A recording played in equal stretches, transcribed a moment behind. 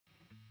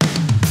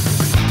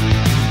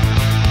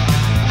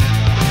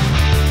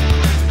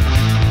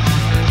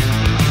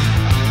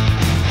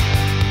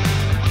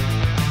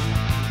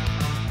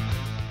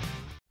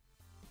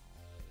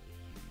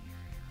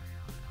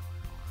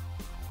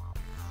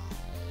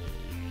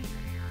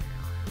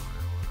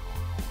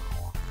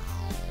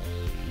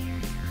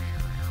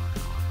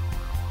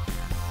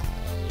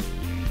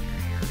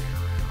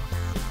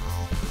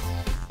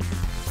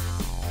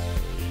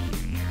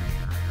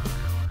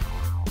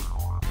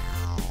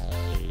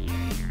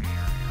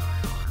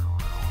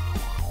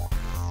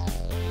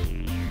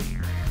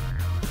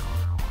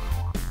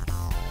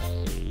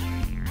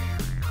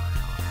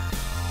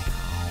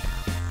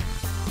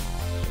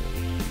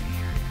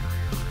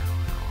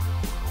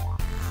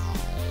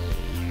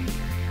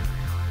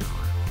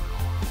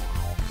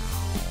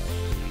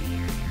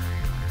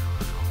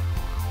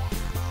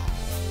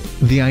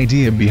The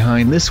idea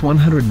behind this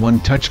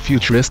 101 touch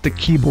futuristic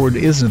keyboard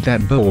isn't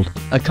that bold: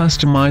 a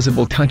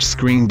customizable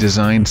touchscreen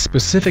designed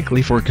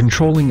specifically for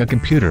controlling a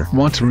computer.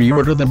 Want to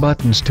reorder the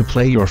buttons to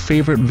play your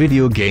favorite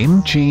video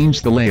game?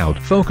 Change the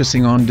layout.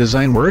 Focusing on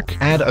design work?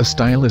 Add a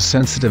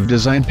stylus-sensitive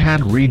design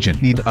pad region.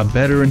 Need a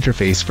better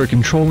interface for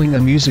controlling a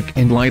music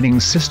and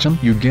lighting system?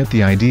 You get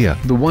the idea.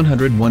 The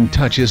 101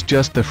 touch is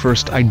just the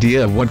first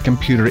idea of what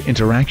computer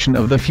interaction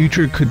of the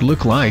future could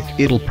look like.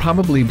 It'll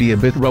probably be a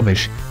bit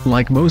rubbish,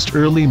 like most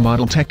early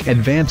model tech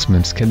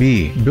advancements can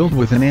be. Built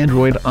with an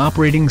Android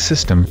operating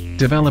system,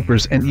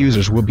 developers and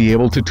users will be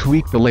able to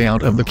tweak the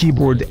layout of the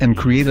keyboard and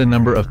create a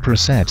number of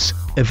presets,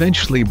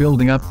 eventually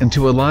building up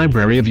into a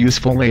library of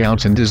useful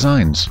layouts and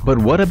designs. But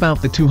what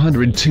about the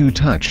 202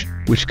 touch,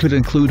 which could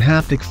include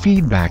haptic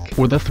feedback,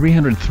 or the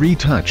 303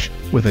 touch,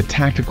 with a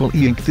tactical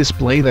eInk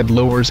display that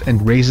lowers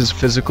and raises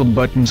physical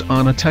buttons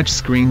on a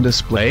touchscreen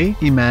display?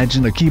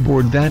 Imagine a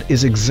keyboard that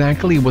is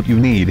exactly what you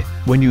need,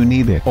 when you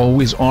need it,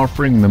 always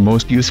offering the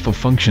most useful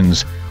functions.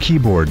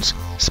 Keyboards,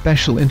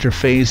 special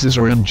interfaces,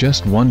 or in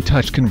just one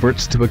touch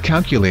converts to a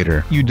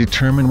calculator. You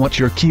determine what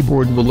your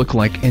keyboard will look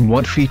like and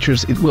what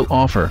features it will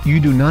offer.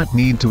 You do not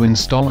need to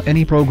install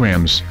any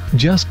programs.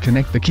 Just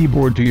connect the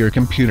keyboard to your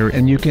computer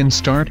and you can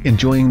start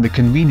enjoying the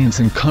convenience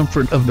and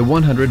comfort of the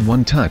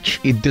 101 touch.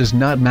 It does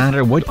not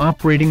matter what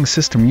operating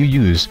system you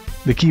use,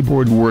 the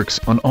keyboard works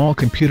on all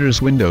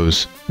computers: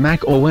 Windows,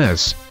 Mac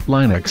OS,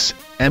 Linux,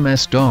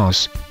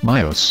 MS-DOS,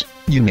 BIOS,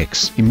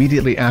 Unix.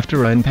 Immediately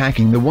after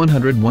unpacking the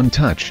 101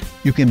 touch,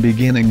 you can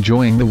begin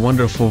enjoying the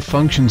wonderful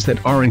functions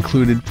that are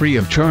included free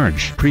of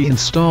charge.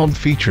 Pre-installed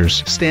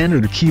features: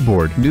 standard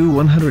keyboard, new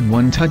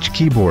 101 touch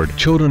keyboard,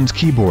 children's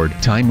keyboard,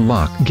 time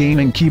lock,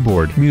 gaming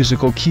keyboard,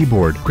 musical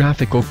keyboard,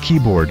 graphical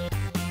keyboard.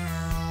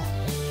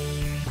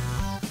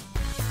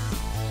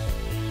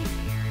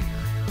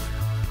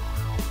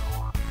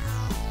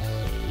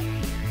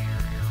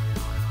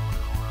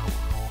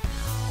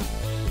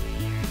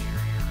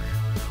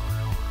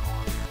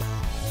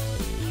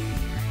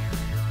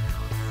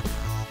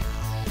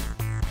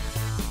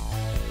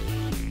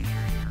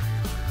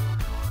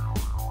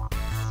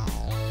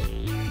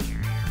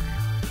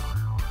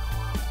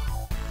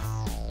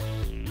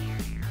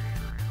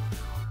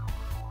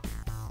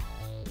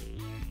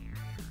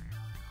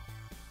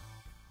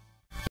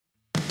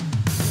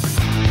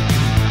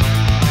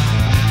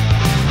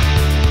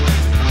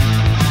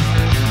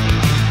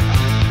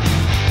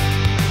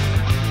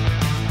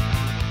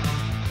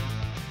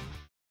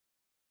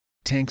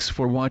 Thanks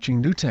for watching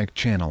New Tech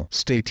channel.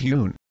 Stay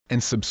tuned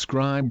and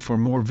subscribe for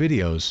more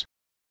videos.